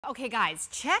Okay, guys,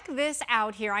 check this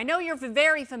out here. I know you're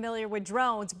very familiar with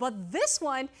drones, but this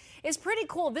one is pretty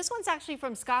cool. This one's actually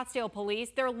from Scottsdale Police.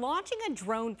 They're launching a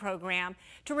drone program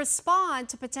to respond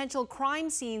to potential crime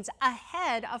scenes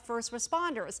ahead of first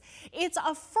responders. It's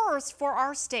a first for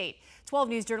our state. 12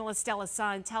 News journalist Stella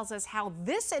Sun tells us how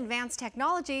this advanced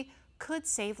technology could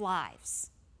save lives.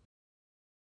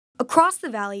 Across the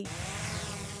valley,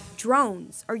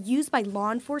 drones are used by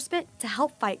law enforcement to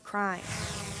help fight crime.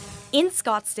 In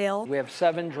Scottsdale, we have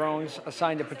 7 drones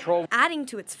assigned to patrol. Adding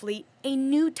to its fleet, a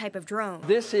new type of drone.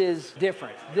 This is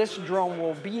different. This drone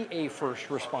will be a first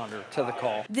responder to the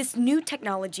call. This new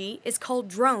technology is called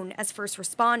Drone as First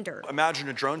Responder. Imagine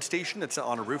a drone station that's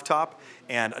on a rooftop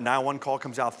and a 911 call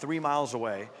comes out 3 miles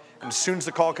away. And as soon as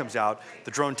the call comes out,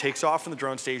 the drone takes off from the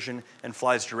drone station and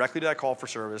flies directly to that call for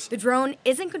service. The drone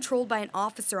isn't controlled by an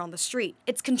officer on the street.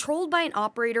 It's controlled by an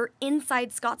operator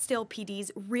inside Scottsdale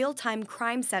PD's real-time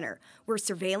crime center, where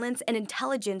surveillance and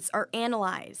intelligence are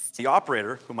analyzed. The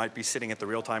operator, who might be sitting at the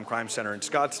real-time crime center in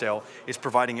Scottsdale, is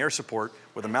providing air support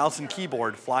with a mouse and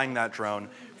keyboard flying that drone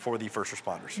for the first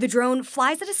responders. The drone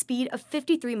flies at a speed of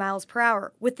 53 miles per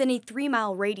hour within a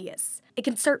 3-mile radius. It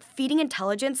can start feeding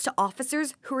intelligence to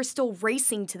officers who are still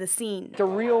racing to the scene. The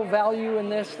real value in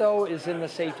this, though, is in the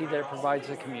safety that it provides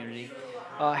the community.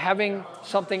 Having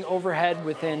something overhead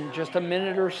within just a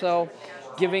minute or so,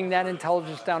 giving that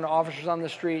intelligence down to officers on the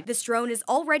street. This drone is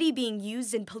already being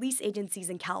used in police agencies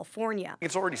in California.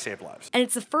 It's already saved lives. And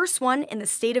it's the first one in the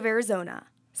state of Arizona.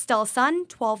 Stella Sun,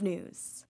 12 News.